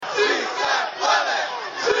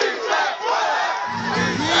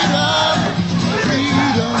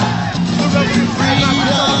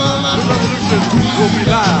will be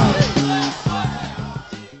loud.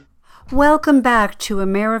 Welcome back to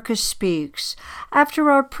America Speaks.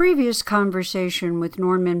 After our previous conversation with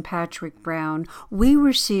Norman Patrick Brown, we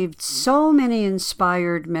received so many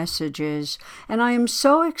inspired messages, and I am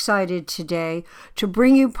so excited today to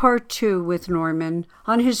bring you part 2 with Norman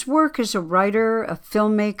on his work as a writer, a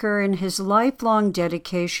filmmaker, and his lifelong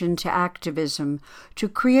dedication to activism to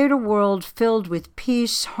create a world filled with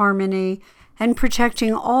peace, harmony, and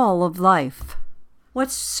protecting all of life.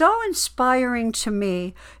 What's so inspiring to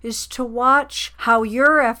me is to watch how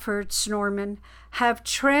your efforts, Norman, have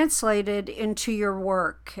translated into your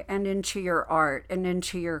work and into your art and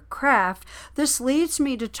into your craft. This leads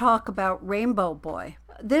me to talk about Rainbow Boy.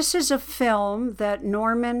 This is a film that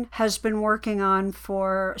Norman has been working on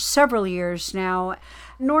for several years now.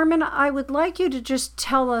 Norman, I would like you to just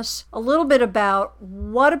tell us a little bit about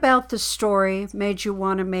what about the story made you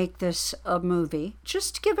want to make this a movie.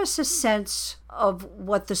 Just give us a sense of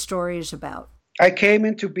what the story is about. I came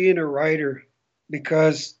into being a writer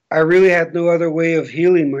because I really had no other way of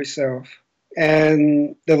healing myself.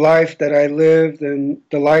 And the life that I lived and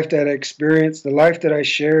the life that I experienced, the life that I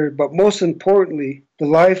shared, but most importantly, the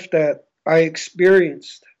life that I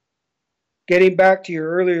experienced. Getting back to your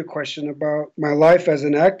earlier question about my life as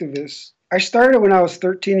an activist, I started when I was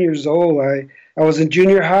 13 years old. I was in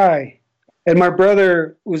junior high, and my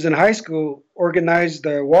brother, who was in high school, organized the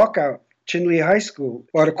walkout. Chinle High School.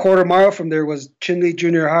 About a quarter mile from there was Chinle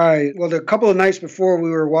Junior High. Well, a couple of nights before,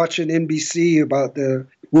 we were watching NBC about the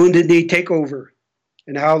Wounded Knee takeover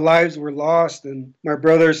and how lives were lost. And my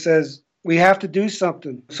brother says, we have to do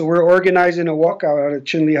something. So we're organizing a walkout out of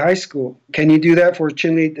Chinle High School. Can you do that for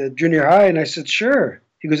Chinle Junior High? And I said, sure.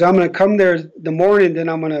 He goes, I'm going to come there in the morning, then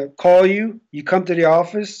I'm going to call you. You come to the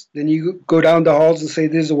office, then you go down the halls and say,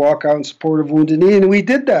 this is a walkout in support of Wounded Knee. And we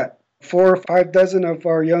did that. 4 or 5 dozen of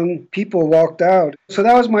our young people walked out. So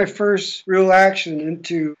that was my first real action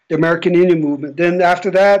into the American Indian movement. Then after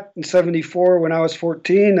that, in 74, when I was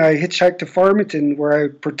 14, I hitchhiked to Farmington, where I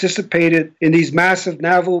participated in these massive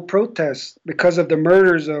Navajo protests because of the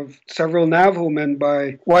murders of several Navajo men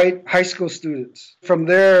by white high school students. From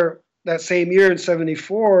there, that same year in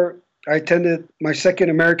 74, I attended my second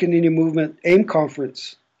American Indian Movement AIM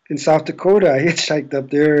conference in South Dakota. I hitchhiked up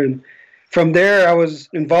there, and from there, I was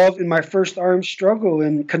involved in my first armed struggle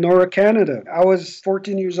in Kenora, Canada. I was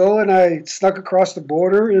 14 years old, and I snuck across the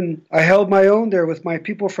border, and I held my own there with my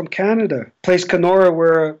people from Canada. Place Kenora,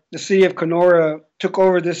 where the city of Kenora took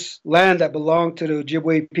over this land that belonged to the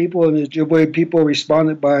Ojibwe people, and the Ojibwe people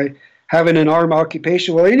responded by having an armed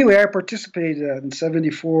occupation. Well, anyway, I participated in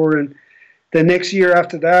 74, and the next year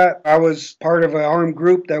after that, I was part of an armed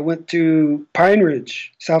group that went to Pine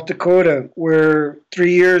Ridge, South Dakota, where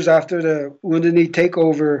 3 years after the Wounded Knee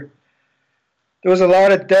takeover, there was a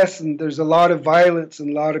lot of deaths and there's a lot of violence and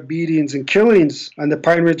a lot of beatings and killings on the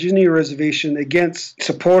Pine Ridge Indian Reservation against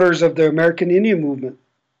supporters of the American Indian movement.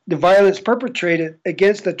 The violence perpetrated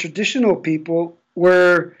against the traditional people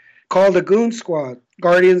were called the Goon Squad,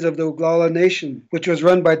 Guardians of the Oglala Nation, which was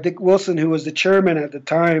run by Dick Wilson, who was the chairman at the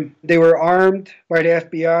time. They were armed by the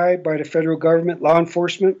FBI, by the federal government, law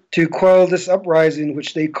enforcement, to quell this uprising,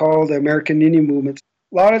 which they called the American Indian Movement.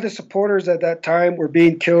 A lot of the supporters at that time were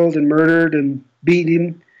being killed and murdered and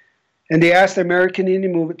beaten, and they asked the American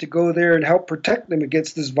Indian Movement to go there and help protect them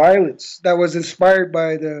against this violence that was inspired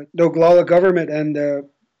by the Oglala government and the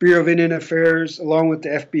Bureau of Indian Affairs, along with the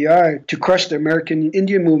FBI, to crush the American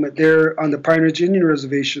Indian movement there on the Pine Ridge Indian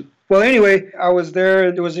Reservation. Well, anyway, I was there,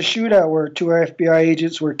 and there was a shootout where 2 FBI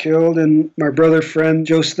agents were killed, and my brother friend,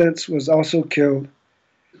 Joe Stentz, was also killed.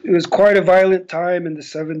 It was quite a violent time in the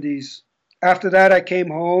 70s. After that, I came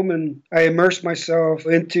home and I immersed myself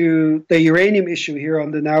into the uranium issue here on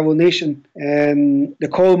the Navajo Nation and the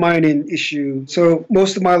coal mining issue. So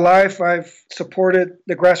most of my life, I've supported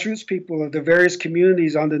the grassroots people of the various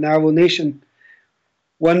communities on the Navajo Nation.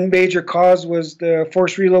 One major cause was the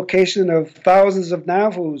forced relocation of thousands of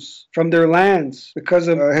Navajos from their lands because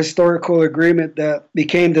of a historical agreement that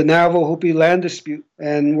became the Navajo-Hopi land dispute,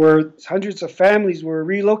 and where hundreds of families were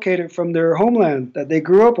relocated from their homeland that they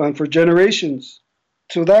grew up on for generations.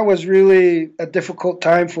 So that was really a difficult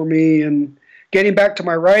time for me. And getting back to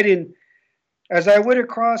my writing, as I went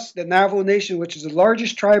across the Navajo Nation, which is the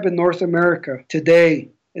largest tribe in North America today,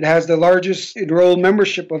 it has the largest enrolled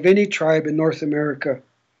membership of any tribe in North America.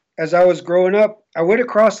 As I was growing up, I went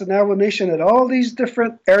across the Navajo Nation at all these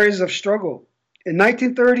different areas of struggle. In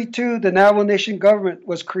 1932, the Navajo Nation government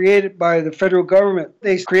was created by the federal government.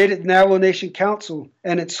 They created the Navajo Nation Council,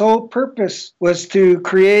 and its sole purpose was to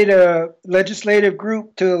create a legislative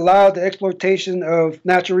group to allow the exploitation of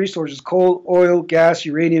natural resources, coal, oil, gas,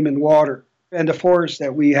 uranium, and water. and the forests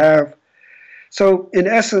that we have. So, in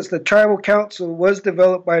essence, the tribal council was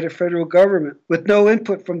developed by the federal government with no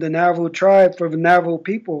input from the Navajo tribe, from the Navajo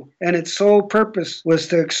people, and its sole purpose was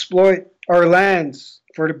to exploit our lands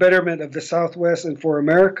for the betterment of the Southwest and for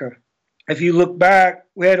America. If you look back,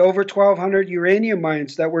 we had over 1,200 uranium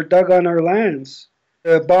mines that were dug on our lands.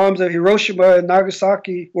 The bombs of Hiroshima and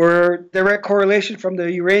Nagasaki were direct correlation from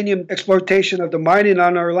the uranium exploitation of the mining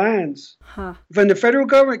on our lands. When the federal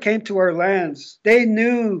government came to our lands, they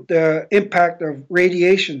knew the impact of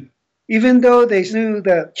radiation. Even though they knew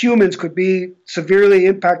that humans could be severely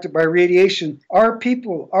impacted by radiation, our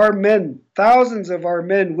people, our men, thousands of our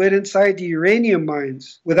men went inside the uranium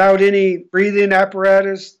mines without any breathing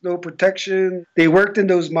apparatus, no protection. They worked in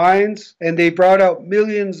those mines and they brought out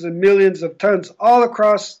millions and millions of tons all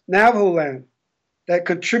across Navajo land that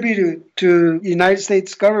contributed to the United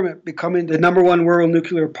States government becoming the #1 world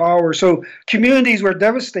nuclear power. So communities were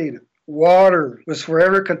devastated. Water was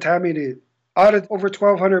forever contaminated. Out of over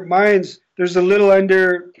 1,200 mines, there's a little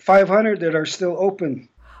under 500 that are still open.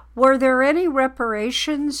 Were there any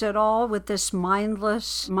reparations at all with this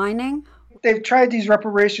mindless mining? They've tried these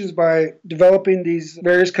reparations by developing these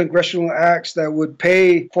various congressional acts that would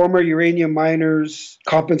pay former uranium miners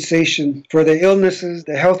compensation for the illnesses,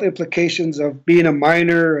 the health implications of being a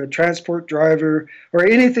miner, a transport driver, or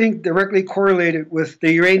anything directly correlated with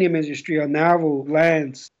the uranium industry on Navajo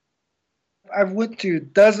lands. I've went to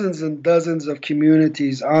dozens and dozens of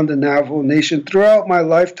communities on the Navajo Nation throughout my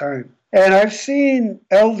lifetime. And I've seen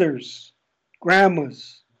elders,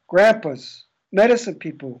 grandmas, grandpas, medicine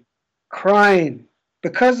people crying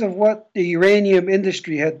because of what the uranium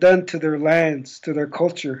industry had done to their lands, to their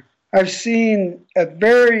culture. I've seen at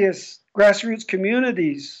various grassroots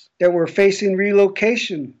communities that were facing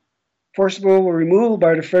relocation, forcible removal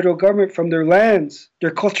by the federal government from their lands.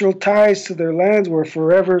 Their cultural ties to their lands were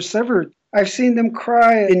forever severed. I've seen them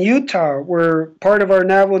cry in Utah, where part of our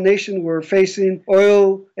Navajo Nation were facing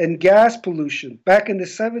oil and gas pollution back in the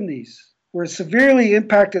 70s, where it severely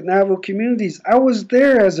impacted Navajo communities. I was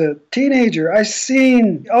there as a teenager. I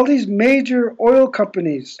seen all these major oil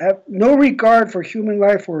companies have no regard for human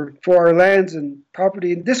life or for our lands and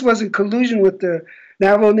property. And this was in collusion with the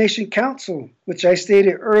Navajo Nation Council, which I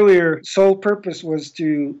stated earlier, sole purpose was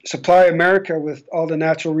to supply America with all the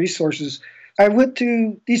natural resources. I went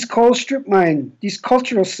to these coal strip mines, these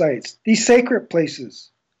cultural sites, these sacred places.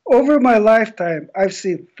 Over my lifetime, I've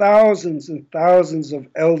seen thousands and thousands of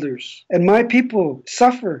elders, and my people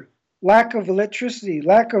suffer lack of electricity,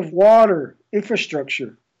 lack of water,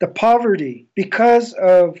 infrastructure, the poverty, because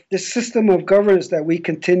of the system of governance that we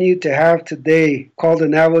continue to have today, called the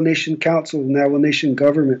Navajo Nation Council, the Navajo Nation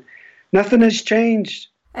government. Nothing has changed.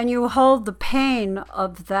 And you hold the pain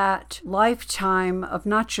of that lifetime of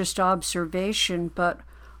not just observation, but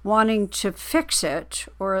wanting to fix it,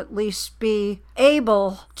 or at least be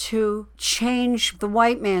able to change the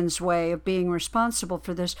white man's way of being responsible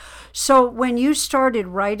for this. So when you started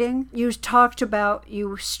writing, you talked about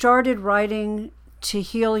you started writing to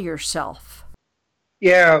heal yourself.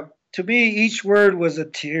 Yeah, to me, each word was a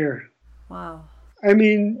tear. Wow. I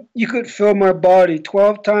mean, you could feel my body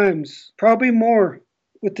 12 times, probably more,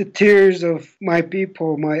 with the tears of my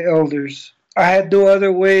people, my elders. I had no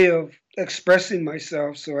other way of expressing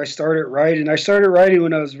myself, so I started writing. I started writing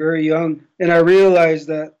when I was very young, and I realized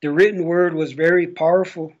that the written word was very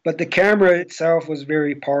powerful, but the camera itself was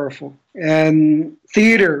very powerful, and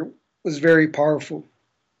theater was very powerful.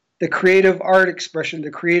 The creative art expression,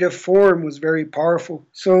 the creative form was very powerful.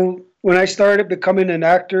 So when I started becoming an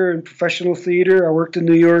actor in professional theater, I worked in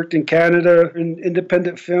New York and Canada in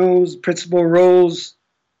independent films, principal roles.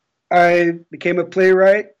 I became a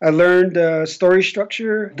playwright. I learned story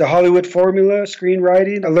structure, the Hollywood formula,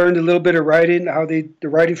 screenwriting. I learned a little bit of writing, the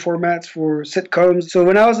writing formats for sitcoms. So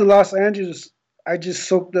when I was in Los Angeles, I just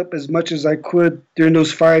soaked up as much as I could during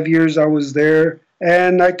those 5 years I was there.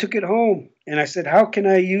 And I took it home. And I said, how can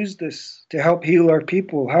I use this to help heal our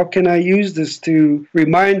people? How can I use this to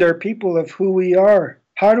remind our people of who we are?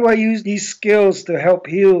 How do I use these skills to help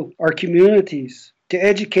heal our communities, to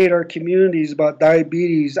educate our communities about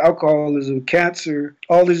diabetes, alcoholism, cancer,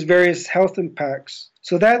 all these various health impacts?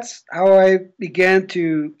 So that's how I began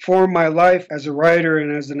to form my life as a writer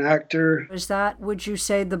and as an actor. Is that, would you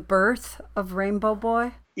say, the birth of Rainbow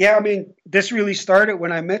Boy? Yeah, I mean, this really started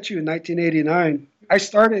when I met you in 1989. I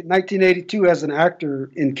started in 1982 as an actor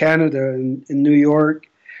in Canada, in New York.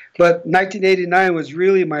 But 1989 was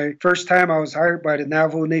really my first time I was hired by the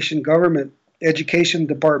Navajo Nation government education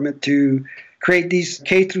department to create these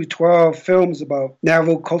K through 12 films about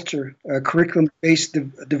Navajo culture, curriculum-based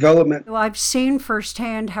development. Well, I've seen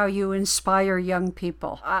firsthand how you inspire young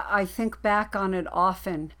people. I think back on it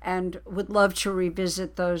often and would love to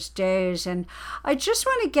revisit those days. And I just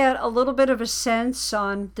want to get a little bit of a sense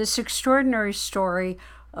on this extraordinary story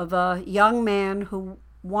of a young man who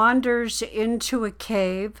wanders into a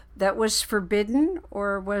cave that was forbidden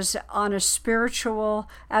or was on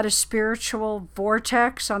at a spiritual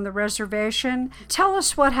vortex on the reservation. Tell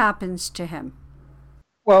us what happens to him.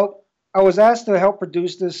 Well, I was asked to help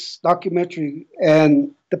produce this documentary,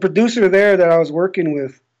 and the producer there that I was working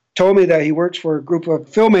with told me that he works for a group of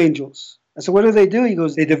film angels. I said, what do they do? He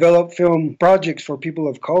goes, they develop film projects for people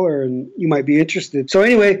of color, and you might be interested. So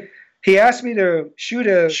anyway, he asked me to shoot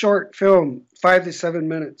a short film, 5 to 7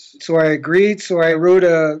 minutes. So I agreed. So I wrote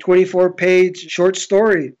a 24-page short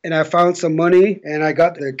story, and I found some money, and I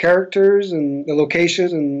got the characters and the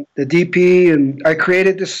locations and the DP, and I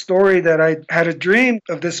created this story that I had a dream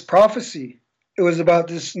of this prophecy. It was about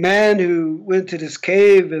this man who went to this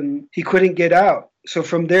cave and he couldn't get out. So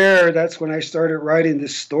from there, that's when I started writing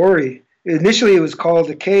this story. Initially, it was called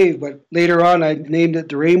The Cave, but later on, I named it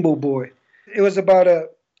The Rainbow Boy. It was about a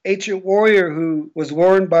ancient warrior who was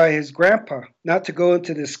warned by his grandpa not to go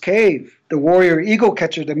into this cave. The warrior Eagle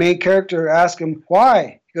Catcher, the main character, asked him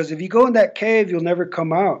why. He goes, if you go in that cave, you'll never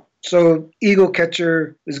come out. So Eagle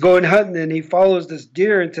Catcher is going hunting and he follows this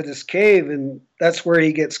deer into this cave, and that's where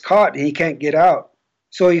he gets caught and he can't get out.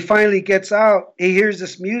 So he finally gets out. He hears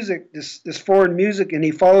this music, this foreign music, and he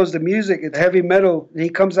follows the music. It's heavy metal, and he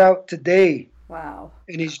comes out today. Wow.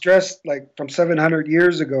 And he's dressed like from 700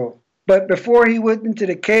 years ago. But before he went into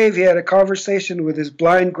the cave, he had a conversation with his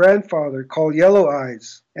blind grandfather called Yellow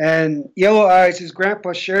Eyes. And Yellow Eyes, his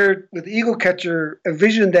grandpa, shared with Eagle Catcher a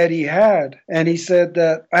vision that he had. And he said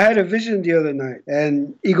that, I had a vision the other night.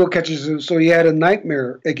 And Eagle Catcher said, so he had a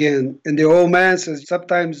nightmare again. And the old man says,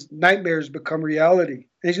 sometimes nightmares become reality.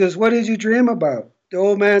 And he goes, what did you dream about? The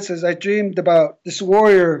old man says, I dreamed about this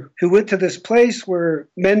warrior who went to this place where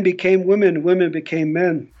men became women, women became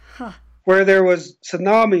men. Huh. Where there was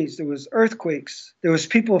tsunamis, there was earthquakes, there was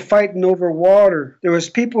people fighting over water, there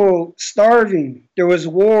was people starving, there was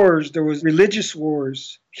wars, there was religious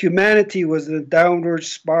wars. Humanity was in a downward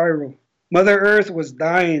spiral. Mother Earth was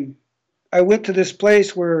dying. I went to this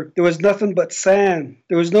place where there was nothing but sand.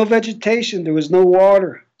 There was no vegetation, there was no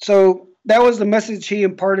water. So that was the message he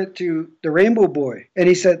imparted to the Rainbow Boy. And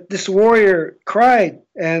he said, this warrior cried.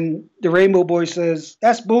 And the Rainbow Boy says,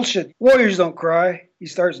 that's bullshit. Warriors don't cry. He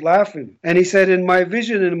starts laughing. And he said, in my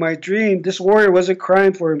vision, in my dream, this warrior wasn't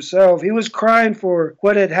crying for himself. He was crying for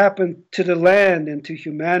what had happened to the land and to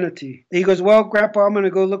humanity. He goes, well, Grandpa, I'm going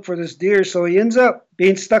to go look for this deer. So he ends up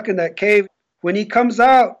being stuck in that cave. When he comes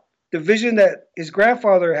out, the vision that his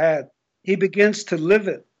grandfather had, he begins to live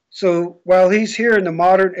it. So while he's here in the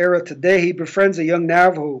modern era today, he befriends a young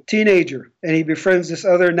Navajo teenager, and he befriends this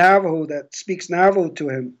other Navajo that speaks Navajo to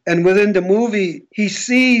him. And within the movie, he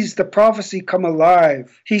sees the prophecy come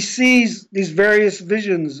alive. He sees these various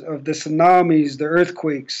visions of the tsunamis, the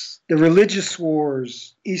earthquakes, the religious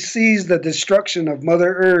wars. He sees the destruction of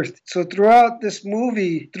Mother Earth. So throughout this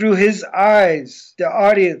movie, through his eyes, the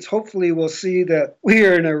audience hopefully will see that we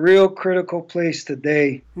are in a real critical place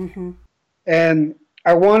today. Mm-hmm. And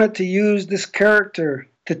I wanted to use this character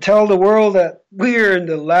to tell the world that we're in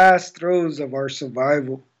the last throes of our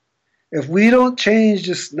survival. If we don't change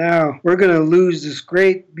just now, we're going to lose this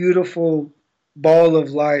great, beautiful ball of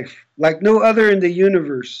life, like no other in the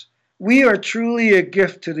universe. We are truly a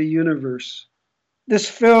gift to the universe. This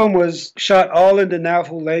film was shot all in the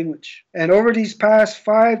Navajo language. And over these past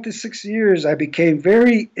 5 to 6 years, I became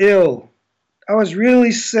very ill. I was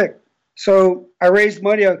really sick. So I raised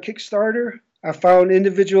money on Kickstarter. I found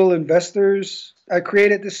individual investors. I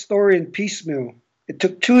created this story in piecemeal. It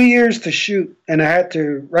took 2 years to shoot, and I had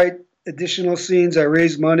to write additional scenes. I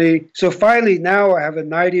raised money. So finally, now I have a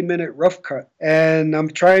 90-minute rough cut, and I'm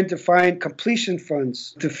trying to find completion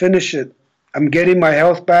funds to finish it. I'm getting my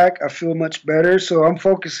health back. I feel much better. So I'm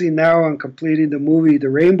focusing now on completing the movie, The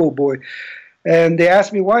Rainbow Boy. And they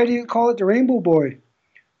asked me, why do you call it The Rainbow Boy?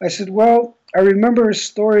 I said, well, I remember a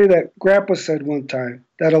story that Grandpa said one time,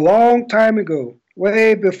 that a long time ago,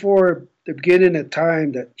 way before the beginning of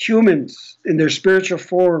time, that humans in their spiritual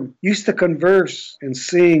form used to converse and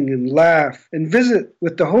sing and laugh and visit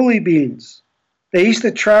with the holy beings. They used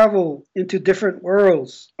to travel into different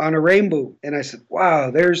worlds on a rainbow. And I said,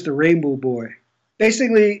 wow, there's the Rainbow Boy.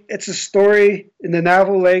 Basically, it's a story in the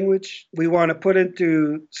Navajo language. We want to put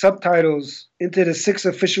into subtitles into the 6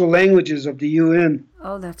 official languages of the UN.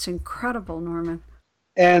 Oh, that's incredible, Norman.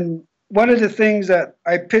 And one of the things that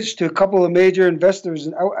I pitched to a couple of major investors,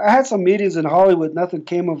 and I had some meetings in Hollywood, nothing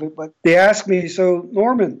came of it, but they asked me, so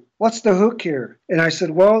Norman, what's the hook here? And I said,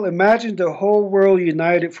 well, imagine the whole world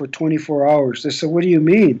united for 24 hours. They said, what do you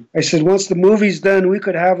mean? I said, once the movie's done, we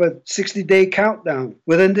could have a 60-day countdown.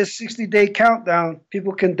 Within this 60-day countdown,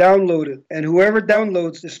 people can download it. And whoever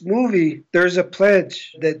downloads this movie, there's a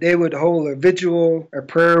pledge that they would hold a vigil, a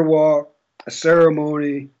prayer walk, a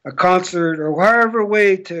ceremony, a concert, or whatever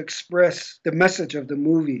way to express the message of the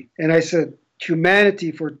movie. And I said,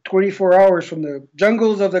 humanity for 24 hours, from the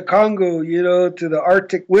jungles of the Congo, to the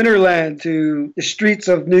Arctic winterland, to the streets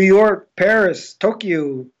of New York, Paris,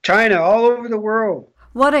 Tokyo, China, all over the world.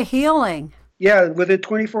 What a healing. Yeah, within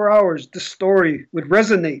 24 hours, the story would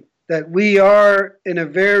resonate that we are in a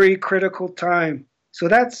very critical time. So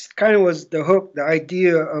that's kind of was the hook, the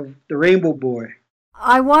idea of the Rainbow Boy.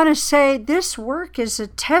 I want to say this work is a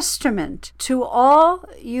testament to all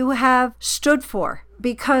you have stood for,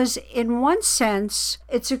 because in one sense,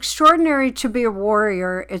 it's extraordinary to be a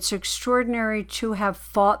warrior. It's extraordinary to have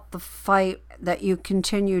fought the fight that you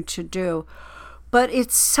continue to do. But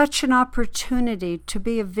it's such an opportunity to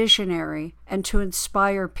be a visionary and to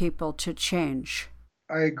inspire people to change.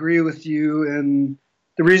 I agree with you. And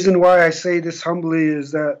the reason why I say this humbly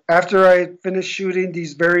is that after I finished shooting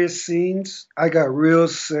these various scenes, I got real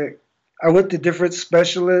sick. I went to different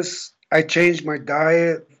specialists. I changed my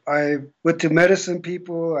diet. I went to medicine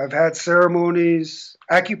people. I've had ceremonies,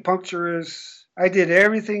 acupuncturists. I did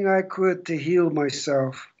everything I could to heal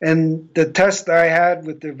myself. And the test I had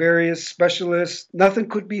with the various specialists, nothing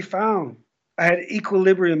could be found. I had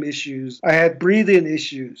equilibrium issues. I had breathing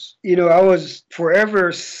issues. I was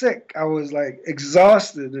forever sick. I was like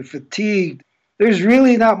exhausted and fatigued. There's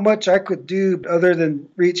really not much I could do other than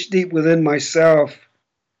reach deep within myself.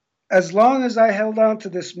 As long as I held on to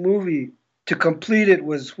this movie, to complete it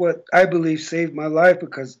was what I believe saved my life,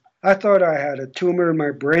 because I thought I had a tumor in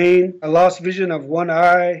my brain. I lost vision of one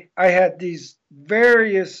eye. I had these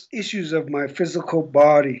various issues of my physical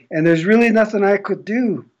body, and there's really nothing I could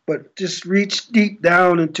do but just reach deep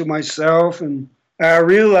down into myself. And I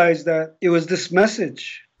realized that it was this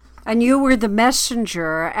message. And you were the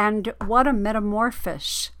messenger, and what a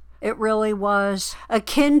metamorphosis. It really was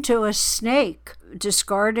akin to a snake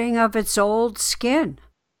discarding of its old skin.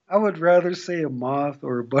 I would rather say a moth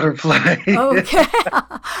or a butterfly. Okay.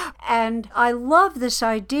 And I love this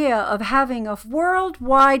idea of having a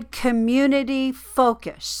worldwide community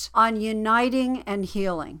focus on uniting and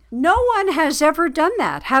healing. No one has ever done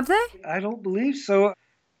that, have they? I don't believe so.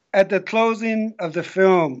 At the closing of the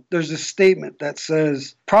film, there's a statement that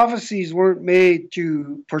says, prophecies weren't made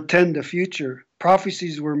to portend the future.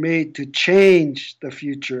 Prophecies were made to change the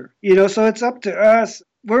future. So it's up to us.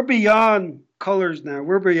 We're beyond colors now.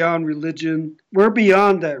 We're beyond religion. We're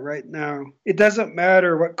beyond that right now. It doesn't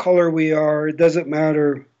matter what color we are. It doesn't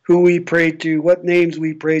matter who we pray to, what names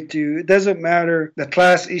we pray to. It doesn't matter the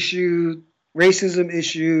class issue, racism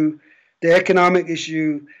issue, the economic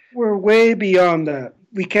issue. We're way beyond that.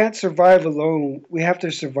 We can't survive alone. We have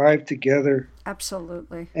to survive together.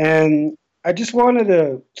 Absolutely. And I just wanted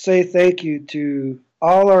to say thank you to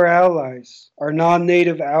all our allies, our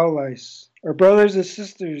non-native allies, our brothers and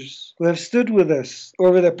sisters who have stood with us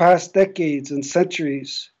over the past decades and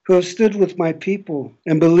centuries, who have stood with my people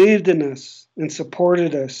and believed in us and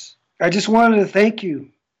supported us. I just wanted to thank you.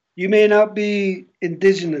 You may not be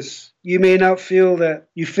indigenous. You may not feel that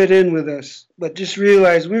you fit in with us, but just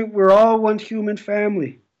realize we're all one human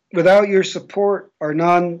family. Without your support, our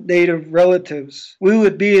non-native relatives, we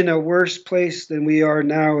would be in a worse place than we are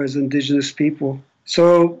now as indigenous people.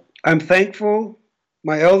 So I'm thankful.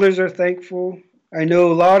 My elders are thankful. I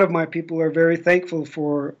know a lot of my people are very thankful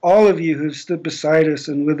for all of you who've stood beside us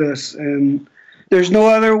and with us. And there's no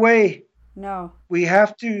other way. No. We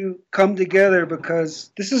have to come together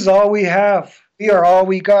because this is all we have. We are all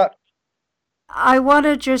we got. I want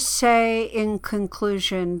to just say in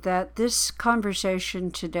conclusion that this conversation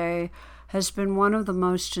today has been one of the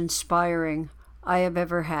most inspiring I have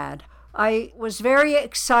ever had. I was very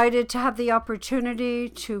excited to have the opportunity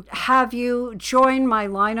to have you join my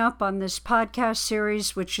lineup on this podcast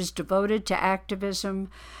series, which is devoted to activism,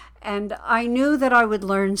 and I knew that I would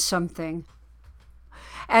learn something.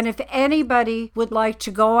 And if anybody would like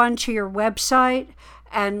to go onto your website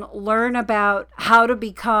and learn about how to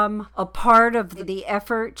become a part of the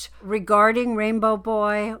effort regarding Rainbow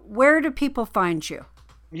Boy, where do people find you?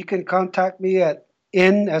 You can contact me at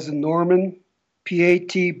N as in Norman,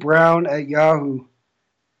 P-A-T Brown at Yahoo.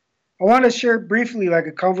 I want to share briefly like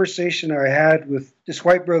a conversation I had with this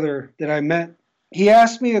white brother that I met. He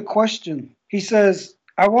asked me a question. He says,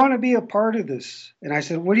 I want to be a part of this. And I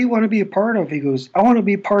said, what do you want to be a part of? He goes, I want to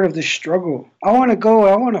be part of this struggle. I want to go.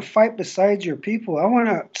 I want to fight beside your people. I want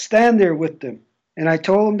to stand there with them. And I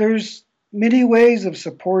told him there's many ways of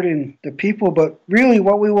supporting the people, but really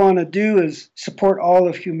what we want to do is support all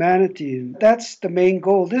of humanity. And that's the main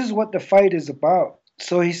goal. This is what the fight is about.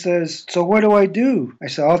 So he says, so what do I do? I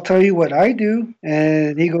said, I'll tell you what I do.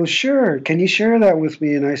 And he goes, sure. Can you share that with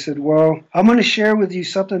me? And I said, well, I'm going to share with you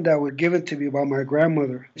something that was given to me by my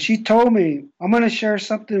grandmother. She told me, I'm going to share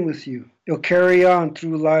something with you. It'll carry on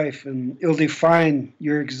through life and it'll define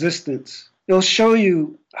your existence. It'll show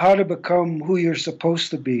you how to become who you're supposed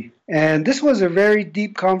to be. And this was a very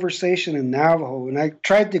deep conversation in Navajo. And I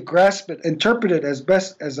tried to grasp it, interpret it as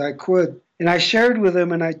best as I could. And I shared with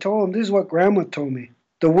him and I told him, this is what Grandma told me.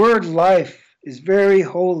 The word life is very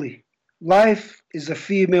holy. Life is a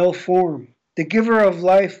female form. The giver of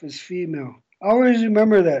life is female. Always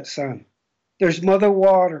remember that, son. There's Mother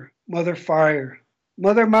Water, Mother Fire,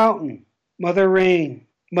 Mother Mountain, Mother Rain,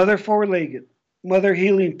 Mother Four-Legged, Mother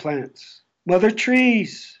Healing Plants, Mother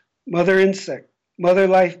Trees, Mother Insect, Mother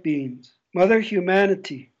Life Beings, Mother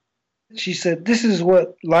Humanity. She said, this is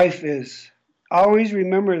what life is. Always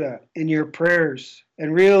remember that in your prayers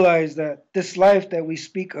and realize that this life that we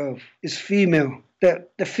speak of is female,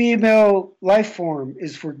 that the female life form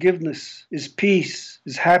is forgiveness, is peace,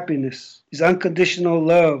 is happiness, is unconditional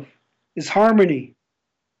love, is harmony.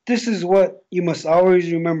 This is what you must always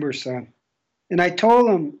remember, son. And I told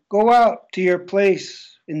him, go out to your place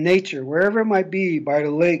in nature, wherever it might be, by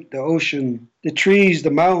the lake, the ocean, the trees,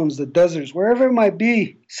 the mountains, the deserts, wherever it might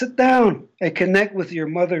be, sit down and connect with your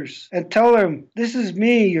mothers and tell them, this is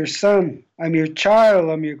me, your son. I'm your child.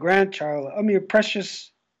 I'm your grandchild. I'm your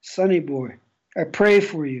precious sonny boy. I pray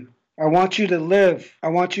for you. I want you to live. I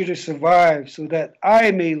want you to survive so that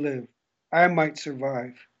I may live. I might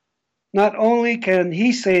survive. Not only can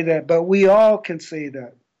he say that, but we all can say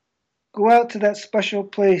that. Go out to that special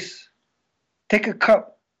place. Take a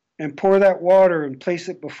cup and pour that water and place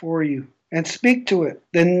it before you and speak to it.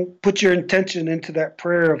 Then put your intention into that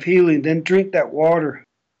prayer of healing. Then drink that water.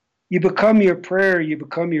 You become your prayer. You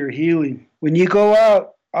become your healing. When you go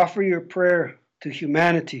out, offer your prayer to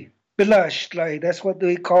humanity. Bilashtlai, that's what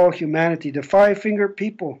they call humanity, the five-fingered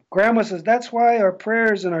people. Grandma says that's why our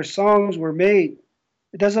prayers and our songs were made.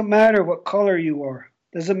 It doesn't matter what color you are.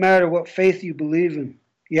 It doesn't matter what faith you believe in.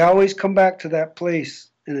 You always come back to that place,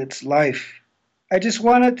 and it's life. I just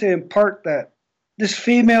wanted to impart that. This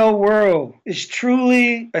female world is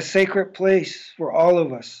truly a sacred place for all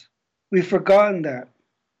of us. We've forgotten that.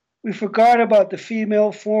 We forgot about the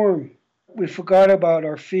female form. We forgot about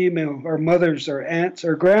our female, our mothers, our aunts,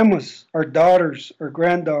 our grandmas, our daughters, our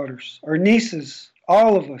granddaughters, our nieces,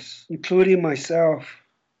 all of us, including myself.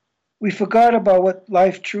 We forgot about what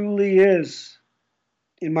life truly is.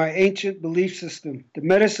 In my ancient belief system, the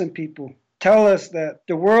medicine people tell us that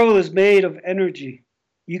the world is made of energy.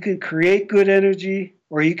 You can create good energy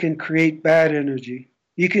or you can create bad energy.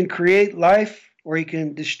 You can create life or you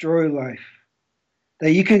can destroy life.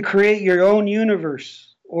 That you can create your own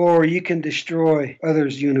universe or you can destroy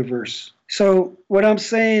others' universe. So what I'm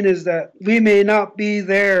saying is that we may not be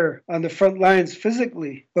there on the front lines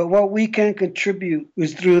physically, but what we can contribute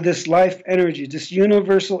is through this life energy, this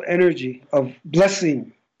universal energy of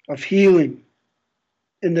blessing, of healing.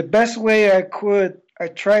 In the best way I could, I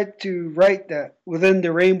tried to write that within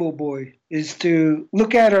the Rainbow Boy, is to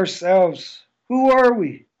look at ourselves. Who are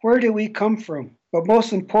we? Where did we come from? But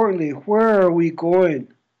most importantly, where are we going?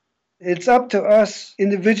 It's up to us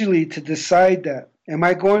individually to decide that. Am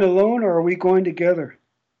I going alone or are we going together?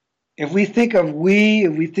 If we think of we,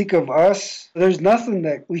 if we think of us, there's nothing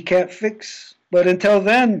that we can't fix. But until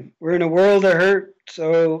then, we're in a world of hurt.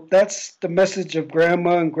 So that's the message of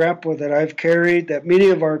Grandma and Grandpa that I've carried, that many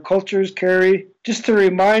of our cultures carry, just to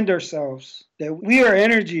remind ourselves that we are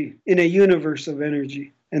energy in a universe of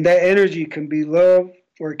energy. And that energy can be love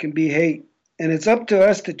or it can be hate. And it's up to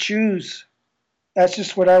us to choose. That's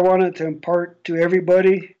just what I wanted to impart to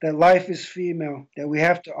everybody, that life is female, that we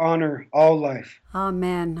have to honor all life.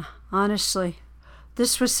 Amen. Honestly,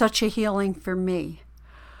 this was such a healing for me.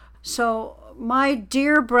 So, my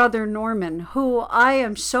dear brother Norman, who I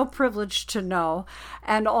am so privileged to know,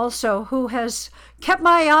 and also who has kept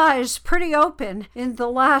my eyes pretty open in the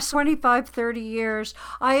last 25, 30 years,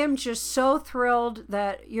 I am just so thrilled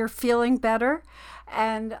that you're feeling better.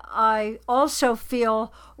 And I also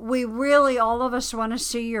feel we really, all of us want to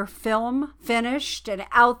see your film finished and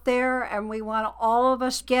out there, and we want all of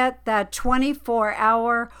us get that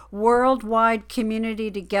 24-hour worldwide community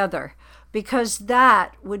together, because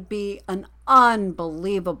that would be an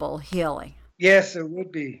unbelievable healing. Yes, it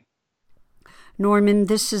would be. Norman,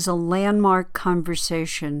 this is a landmark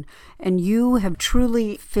conversation, and you have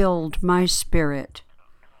truly filled my spirit.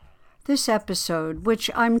 This episode, which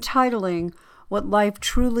I'm titling What Life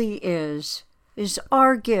Truly Is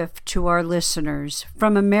our gift to our listeners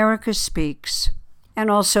from America Speaks. And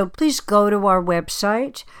also, please go to our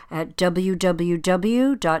website at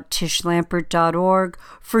www.tishlampert.org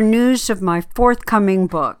for news of my forthcoming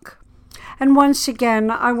book. And once again,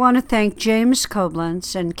 I want to thank James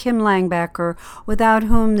Koblenz and Kim Langbacker, without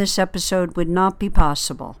whom this episode would not be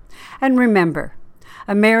possible. And remember,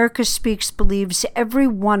 America Speaks believes every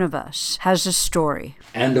one of us has a story.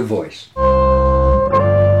 And a voice.